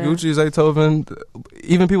 exactly Yeah. Gucci, Zaytoven,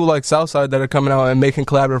 even people like Southside that are coming out and making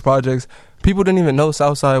collaborative projects. People didn't even know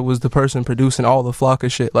Southside was the person producing all the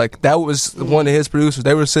Flocka shit. Like, that was one of his producers.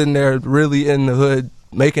 They were sitting there really in the hood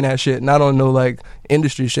making that shit, not on no like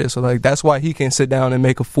industry shit. So like, that's why he can sit down and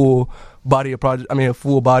make a full body of project. I mean, a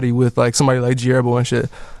full body with like somebody like Gierbo and shit.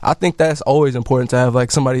 I think that's always important to have like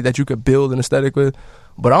somebody that you could build an aesthetic with.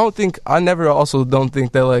 But I never also don't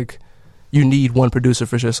think that like you need one producer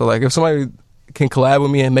for shit. So like, if somebody can collab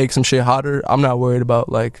with me and make some shit hotter, I'm not worried about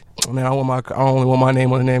like, man, I only want my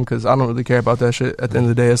name on the name, because I don't really care about that shit at the end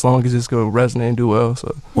of the day, as long as it's gonna resonate and do well.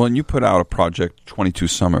 So Well, and you put out a project, 22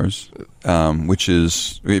 Summers, which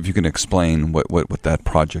is, if you can explain what that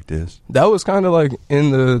project is. that was kind of like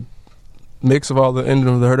in the mix of all the end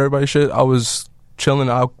of the Hurt Everybody shit. I was chilling.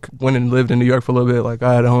 I went and lived in New York for a little bit. Like,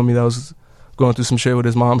 I had a homie that was going through some shit with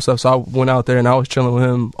his mom and stuff, so I went out there and I was chilling with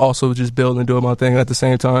him, also just building and doing my thing. And at the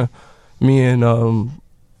same time, me and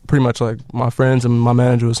pretty much like my friends and my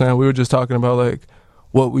manager was saying, we were just talking about like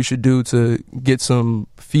what we should do to get some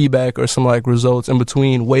feedback or some like results in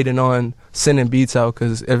between waiting on sending beats out.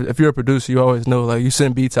 Because if you're a producer, you always know, like, you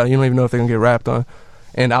send beats out, you don't even know if they're gonna get rapped on.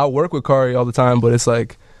 And I work with Qari all the time, but it's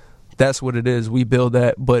like, that's what it is. We build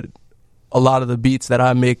that, but a lot of the beats that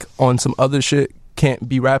I make on some other shit can't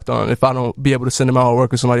be rapped on if I don't be able to send them out or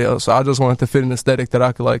work with somebody else. So I just wanted to fit an aesthetic that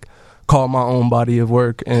I could like call my own body of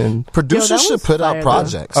work. And Producers should put out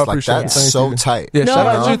projects. I Like, appreciate it. that's Thank so you. tight. yeah, No, shout I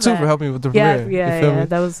out to you love too that. for helping me with the Yeah, premiere. yeah, You feel yeah. me?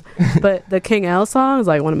 That was, but the King L song is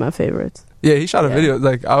like one of my favorites. Yeah, he shot a Yeah. video.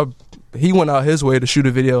 Like, he went out his way to shoot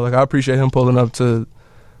a video. Like, I appreciate him pulling up to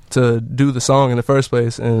do the song in the first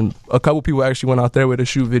place. And a couple people actually went out their way to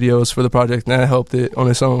shoot videos for the project, and that helped it on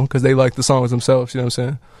its own, because they like the songs themselves. You know what I'm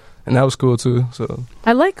saying? And that was cool too. So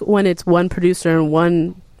I like when it's one producer and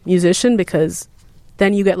one musician, because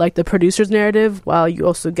then you get like the producer's narrative while you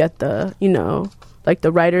also get the, you know, like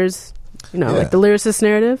the writer's, you know, Yeah. like the lyricist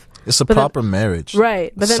narrative. It's a But then- proper marriage.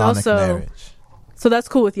 Right. But then Sonic also, marriage. so that's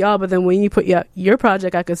cool with y'all. But then when you put your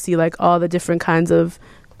project, I could see like all the different kinds of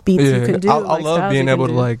beats you can do. I like, love styles being you able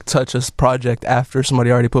can to do. like touch a project after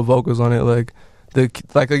somebody already put vocals on it. Like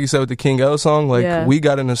you said with the King L song, like Yeah. we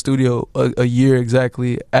got in the studio a year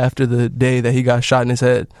exactly after the day that he got shot in his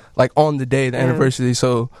head, like on the day, the Yeah. anniversary.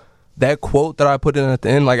 So that quote that I put in at the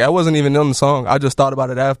end, like, I wasn't even in the song. I just thought about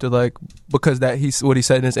it after, like, because he's what he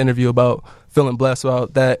said in his interview about feeling blessed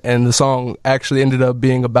about that, and the song actually ended up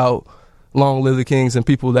being about Long Live the Kings and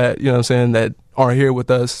people that, you know what I'm saying, that aren't here with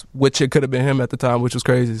us, which it could have been him at the time, which was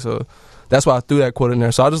crazy. So that's why I threw that quote in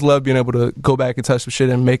there. So I just love being able to go back and touch some shit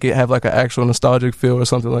and make it have like an actual nostalgic feel or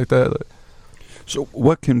something like that. Like, So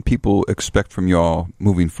what can people expect from y'all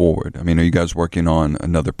moving forward? I mean, are you guys working on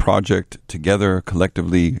another project together,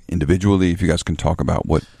 collectively, individually? If you guys can talk about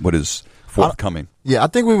what is forthcoming. Yeah, I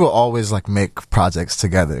think we will always like make projects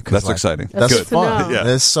together. That's exciting. That's That's good to fun. know.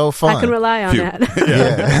 Yeah. It's so fun. I can rely on Phew. that.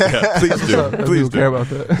 Yeah. Please do. Please care do. about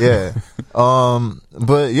that. Yeah.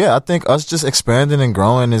 But yeah, I think us just expanding and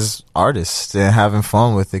growing as artists and having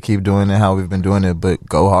fun with it, keep doing it how we've been doing it, but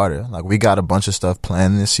go harder. Like we got a bunch of stuff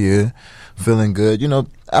planned this year, feeling good. You know,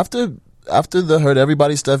 after the Hurt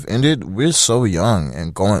Everybody stuff ended, we're so young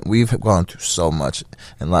and we've gone through so much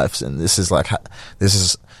in life, and this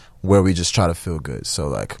is where we just try to feel good. So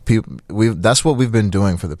like that's what we've been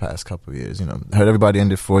doing for the past couple of years. You know, Hurt Everybody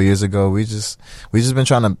ended 4 years ago. We just been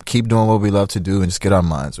trying to keep doing what we love to do and just get our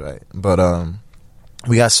minds right. But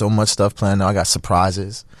we got so much stuff planned now. I got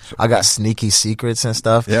surprises. I got sneaky secrets and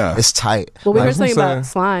stuff. Yeah. It's tight. Well, we Like, were saying saying- about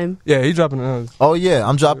slime. Yeah, he dropping it. oh yeah,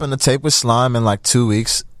 I'm dropping the tape with Slime in like 2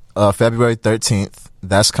 weeks. February 13th.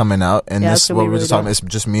 That's coming out, and Yeah, this it's is gonna what be we're really just talking dope. about.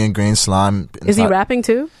 It's just me and Green Slime. Is he rapping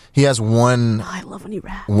too? He has one Oh, I love when he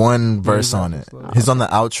raps. verse on it. He's on the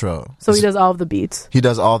outro. So he does all of the beats. He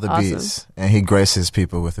does all the Awesome. beats, and he graces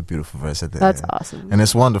people with a beautiful verse at the That's end. awesome. And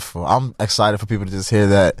it's wonderful. I'm excited for people to just hear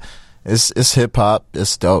that. It's hip hop.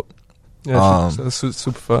 It's dope. Yeah, it's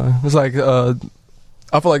super fun. It's like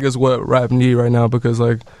I feel like it's what rap need right now, because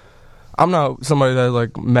like I'm not somebody that's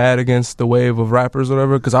like mad against the wave of rappers or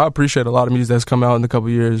whatever, because I appreciate a lot of music that's come out in a couple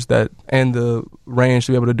years that and the range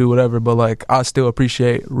to be able to do whatever, but like I still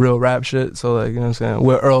appreciate real rap shit. So like, you know what I'm saying,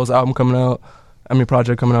 with Earl's album coming out,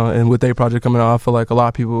 project coming out, and with their project coming out, I feel like a lot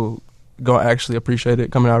of people gonna actually appreciate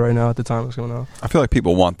it coming out right now at the time it's coming out. I feel like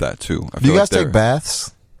people want that too. Do you guys take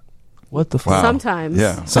baths? What the fuck? Wow. Sometimes.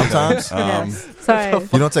 Yeah. Sometimes? Yes. Sorry.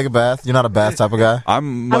 You don't take a bath? You're not a bath type of guy?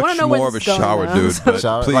 I'm I wanna much know where more of a this is going shower now. dude. But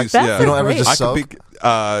Shower? please, Like, Baths yeah. are You don't ever great. just I soak? could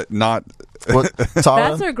be not. What, Tara?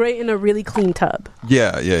 Baths are great in a really clean tub.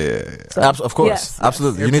 Yeah. So, Of course. yes,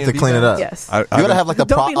 Absolutely. You need to Airbnb clean it up. Yes. I You gotta have like a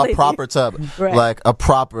Don't be lazy. proper tub. Right. Like a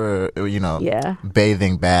proper, Yeah.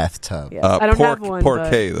 bathing bathtub. Yes. I don't have one.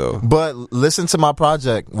 Porqué though. But listen to my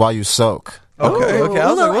project while you soak. Okay. Ooh, Okay,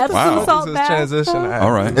 I was a like, little what the Epsom fuck? salt This is bath, transition. though?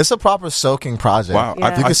 All right. It's a proper soaking project. Wow.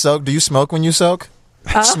 Yeah. You can soak. Do you smoke when you soak?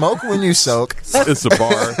 Smoke when you soak. It's a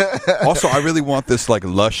bar. Also, I really want this like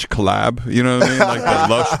Lush collab. You know what I mean? Like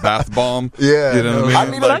the Lush bath bomb. Yeah. You know what I I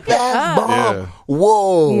mean? need Like, a bath bomb. Yeah.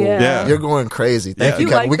 Whoa. Yeah. You're going crazy. Thank Yeah. you,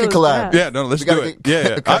 You Kevin. like we can those collab. baths. yeah, no, let's We do gotta it. get-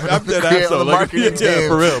 Yeah, yeah. I'm dead create ass. a though. Like, marketing yeah, team.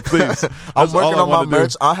 for real, please. I'm That's all working I on my wanna do.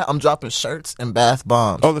 merch. I'm dropping shirts and bath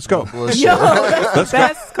bombs. Oh, let's go. Bullshit. Yo, that's the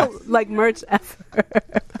best like merch ever.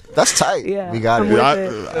 That's tight. Yeah. We got I'm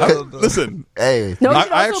it. with Listen, Hey. No, you I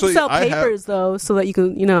can also actually- sell I have- papers though, so that you can,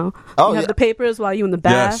 Oh, you have yeah. the papers while you in the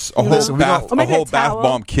bath. yes, a you whole know? So we bath, gon- Or maybe a a whole bath towel.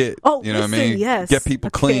 bomb kit. Oh, you know what I listen, mean? yes. Get people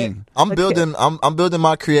A kit. clean. I'm Okay. building. I'm building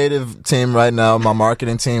my creative team right now. My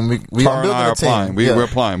marketing team. I'm Tara and building I are a team. applying. Yeah. We're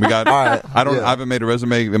applying. We got. All right. I Yeah. haven't made a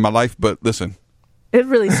resume in my life, but listen, It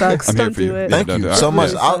really sucks. I'm here Don't for you. do it. Yeah. Thank don't you do it. so All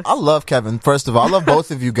much. right. I love Kevin. First of all, I love both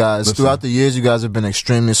of you guys. Listen. Throughout the years, you guys have been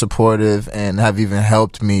extremely supportive and have even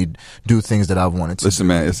helped me do things that I've wanted to. listen,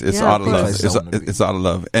 man. It's Yeah, out of of love. course. It's out of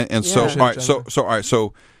love. And so, Yeah. all right.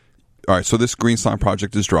 All right. So this Green Slime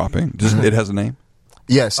project is dropping. It has a name.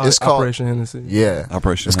 Yes, it's called Operation Hennessy. Yeah,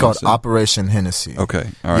 Operation It's Hennessy. called Operation Hennessy. Okay.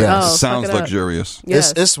 All right. Yeah. Oh, Sounds fuck it up. luxurious.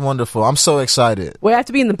 Yes. It's wonderful. I'm so excited. We have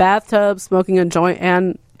to be in the bathtub smoking a joint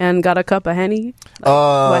and got a cup of Henny.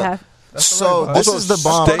 What happened? So this is the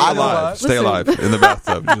bomb. Stay I don't, alive. Stay Listen. alive in the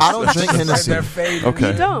bathtub. I don't drink Hennessy.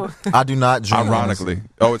 Okay. You don't. I do not drink. Ironically,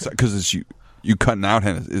 it's because it's you cutting out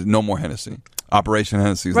Hennessy. It's no more Hennessy. Operation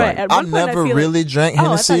Hennessy is Right. like. At I one point, never feel really like, drank Oh, I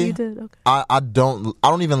thought Hennessy. you did. Okay. I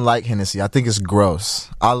don't even like Hennessy. I think it's gross.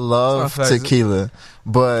 I love It's not tequila,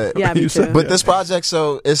 but Yeah, me You said- too. But this project,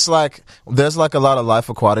 so it's like there's like a lot of Life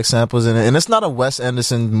Aquatic samples in it, and it's not a Wes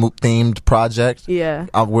Anderson themed project. Yeah.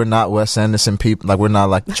 We're not Wes Anderson people. Like we're not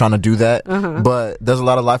like trying to do that. But there's a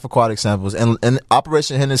lot of Life Aquatic samples, and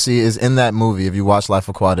Operation Hennessy is in that movie. If you watch Life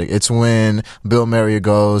Aquatic, it's when Bill Murray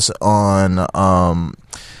goes on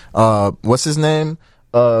what's his name?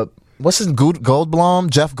 What's his Goldblum?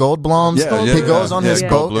 Jeff Goldblum's. Yeah, he goes on his yeah.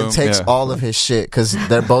 boat Goldblum, and takes yeah. all of his shit because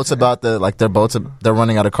their boat's they're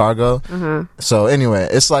running out of cargo. So anyway,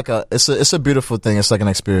 it's like it's a beautiful thing. It's like an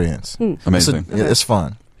experience. Amazing. It's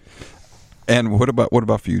fun. And what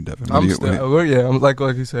about for you, Devin? What do you- I'm like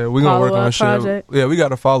you said, we're gonna work on Follow-up shit. project. Yeah, we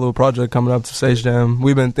got a follow project coming up to Space Jam.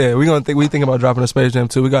 We think about dropping a Space Jam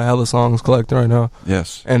too. We got hella songs collected right now,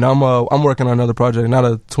 Yes. and I'm working on another project, not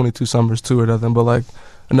a 22 Summers 2 or nothing, but like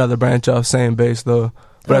another branch off, same base though.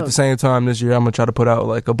 But at Oh. the same time, this year I'm gonna try to put out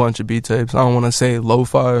like a bunch of beat tapes. I don't want to say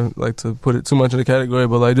lo-fi, like to put it too much in the category,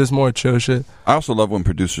 but like just more chill shit. I also love when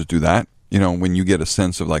producers do that. You know, when you get a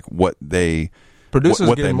sense of like what they Producers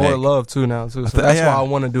what getting they more make. love too now too. So that's why I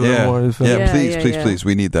want to do it more. You feel me? Yeah, please, Yeah, please, yeah. please.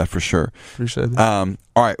 We need that for sure. Appreciate it. All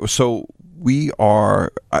right, so we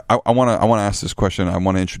are. I want to ask this question. I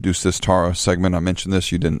want to introduce this Tara segment. I mentioned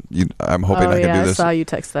this. You didn't. I'm hoping I can do this. I saw you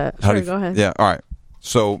text that. How do Sure, you- go ahead. Yeah. All right.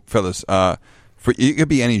 So, fellas, for it could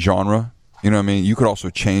be any genre. You know what I mean? You could also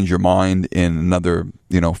change your mind in another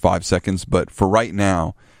 5 seconds. But for right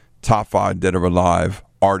now, top 5 dead or alive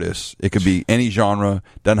artists. It could be any genre.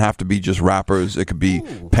 Doesn't have to be just rappers. It could be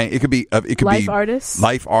paint. It could be Life artists.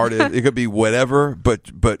 Life artists. It could be whatever. But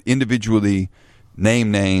individually, name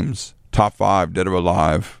names. Top 5 dead or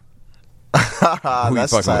alive. Who you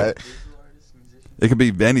That's fucking tight. with? It could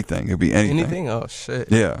be anything. It could be anything. Anything? Oh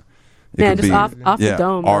shit. Yeah. It Man, could just be, off the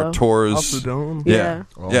dome, Our though. tours. Off the dome. Yeah.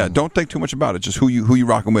 Yeah. Don't think too much about it. Just who you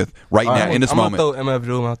rocking with right now in this I'm moment. gonna throw MF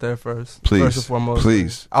Doom out there first. Please. First and foremost.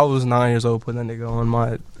 Please. I was 9 years old putting that nigga on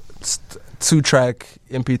my 2-track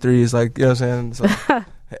MP3s. Like, you know what I'm saying? So,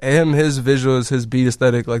 his visuals, his beat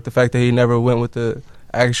aesthetic, like the fact that he never went with the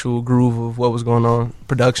actual groove of what was going on,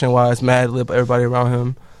 production wise, mad lib, everybody around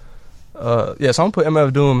him. So I'm gonna put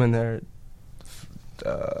MF Doom in there.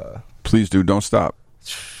 Please do. Don't stop.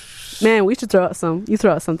 Man, we should throw out some. You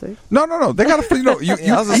throw out something. No. They gotta. I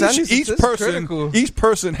was gonna say, each this is person. critical. Each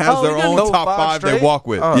person has Oh, their we gonna own go top 5 5 they straight? walk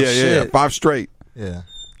with. Oh, Yeah. shit. 5 straight. Yeah.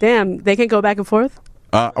 Damn, they can go back and forth.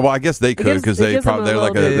 Well, I guess they could gives- because it they gives them probably a they're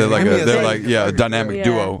like little a bit- they're like Yeah, a they're yeah, like yeah. a dynamic Yeah.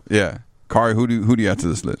 duo. Yeah. Qari, who do you add to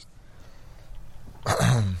this list?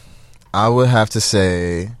 I would have to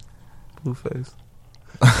say. Blueface.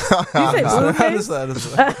 You say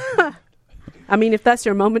Blueface? I mean, if that's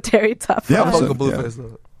your momentary top 5. Yeah, I fuck Yeah. with Blueface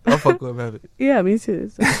though. I fuck with him. Yeah, me too.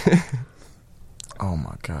 So. Oh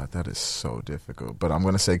my God, that is so difficult. But I'm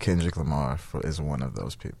gonna say Kendrick Lamar is one of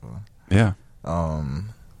those people. Yeah. I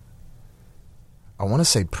want to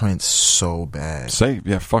say Prince so bad. Say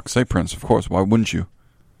Prince, of course. Why wouldn't you?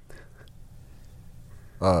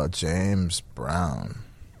 James Brown,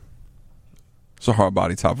 It's a hard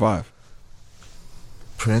body top 5.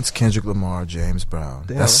 Prince, Kendrick Lamar, James Brown.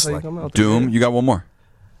 Damn, That's how you like come out Doom. there. You got one more.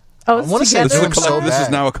 Oh, I wanna it's say This is, together. Doom so this is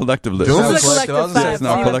bad. now a collective list. Doom This is a is collective Yeah, 5. it's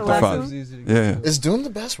now You collective have the 5. last one? Yeah. Is Doom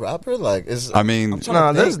the best rapper? Like, is I mean, I'm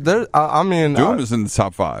trying to think. there's I mean, Doom is in the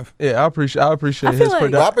top 5. yeah, I appreciate I his feel like-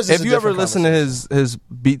 production. Rappers is If a you ever different listen to his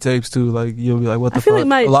beat tapes too, like you'll be like, what the I feel fuck?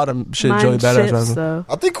 like a lot of shit Joey mine Badass shifts, rapping. though.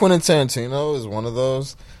 I think Quentin Tarantino is one of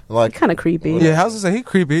those. Like, Kind of creepy. Yeah, how's it say? He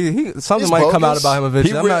creepy. Something He's might come out bogus. about him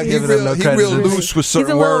eventually. I'm not giving him no he credit. real He's- loose with he's a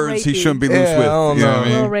certain little words he rapey. shouldn't be loose Yeah, with. I don't You know know. what I A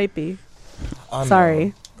mean? little rapey. I know.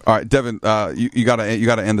 Sorry. All right, Devin, you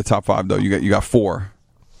gotta end the top 5 though. You got 4.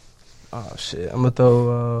 Oh shit! I'm gonna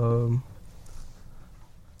throw.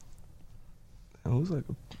 Who's like?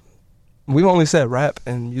 We've only said rap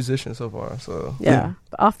and musician so far, so Yeah.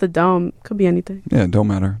 But off the dome, could be anything. Yeah, don't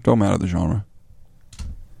matter the genre.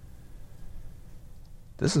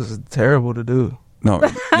 this is terrible to do. No,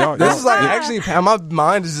 y'all, This is like yeah, actually, my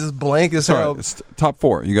mind is just blank as it's all hell. right. It's top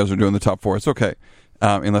 4. You guys are doing the top 4. It's okay.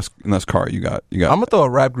 Unless Qari, you got. I'm gonna throw a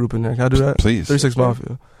rap group in there. Can I do that? Please. 3-6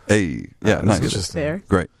 Mafia. Hey, yeah, Let's nice, get Interesting. Fair.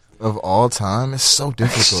 great. Of all time, it's so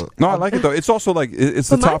difficult. No, I like it though. It's also like it's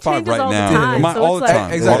the But mine top 5 changes right all the now. time, Mine so all it's the like-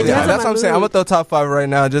 time. Exactly. All the Yeah, time. that's what I'm saying. I'm gonna throw top 5 right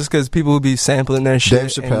now, just because people will be sampling their shit. Dave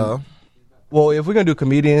Chappelle. Well, if we're gonna do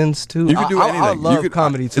comedians too, You can do anything. I love you could,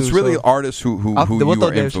 comedy too. It's really so artists who we'll you throw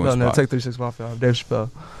are Dave Chappelle influenced in there. by. Take 3-6 Mafia off. Dave Chappelle.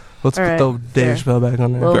 Let's All right, throw Dave fair. Chappelle back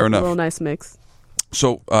on there. Fair enough. Little nice mix.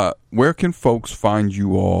 So, where can folks find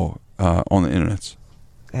you all on the internets?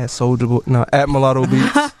 At Soldier Boy, no, at Mulatto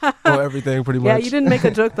Beats on everything pretty much. Yeah, you didn't make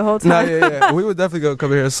a joke the whole No, time. yeah. We would definitely go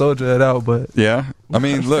come here and soldier it out, but Yeah, I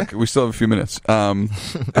mean, look, we still have a few minutes. We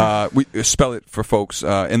spell it for folks,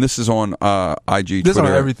 and this is on IG, this Twitter,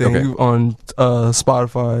 on everything. Okay. You on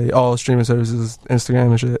Spotify, all streaming services,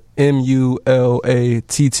 Instagram and shit.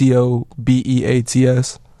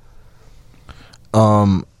 MULATTOBEATS.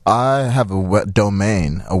 I have a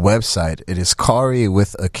domain, a website. It is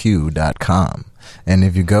qariwithaq.com. And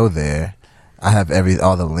if you go there, I have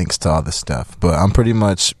all the links to all the stuff. But I'm pretty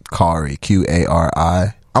much Qari,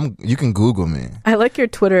 Qari. You can Google me. I like your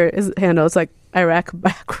Twitter handle. It's like Iraq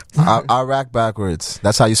backwards. Iraq backwards.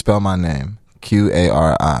 That's how you spell my name. Qari.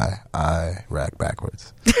 Iraq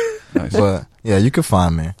backwards. Nice. But yeah, you can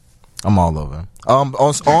find me. I'm all over. On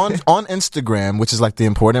Instagram, which is like the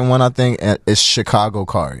important one, I think, is Chicago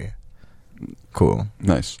Qari. Cool.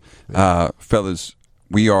 Nice. Fellas,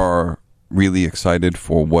 we are really excited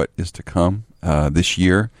for what is to come this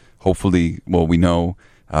year. Hopefully, well, we know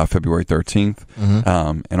February 13th.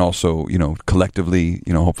 And also, collectively,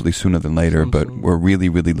 hopefully sooner than later. But we're really,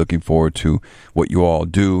 really looking forward to what you all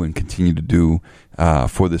do and continue to do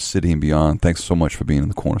for this city and beyond. Thanks so much for being in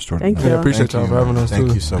the Corner Store. Thank you. Yeah, appreciate y'all for having us. Thank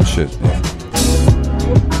too. you so much. Shit. Yeah.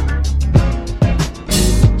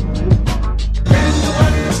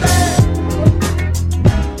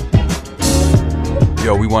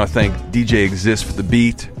 Yo, we want to thank DJ Exist for the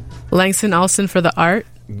beat. Langston Olson for the art.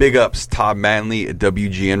 Big ups, Todd Manley at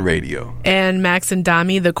WGN Radio. And Max and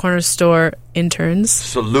Dami, the Corner Store interns.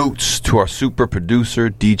 Salutes to our super producer,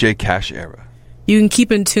 DJ Cash Era. You can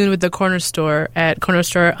keep in tune with the Corner Store at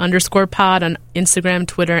cornerstore_pod on Instagram,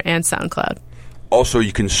 Twitter, and SoundCloud. Also,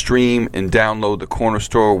 you can stream and download the Corner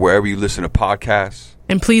Store wherever you listen to podcasts.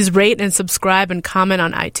 And please rate and subscribe and comment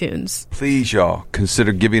on iTunes. Please, y'all,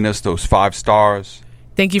 consider giving us those 5 stars.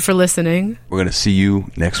 Thank you for listening. We're going to see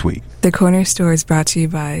you next week. The Corner Store is brought to you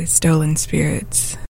by Stolen Spirits.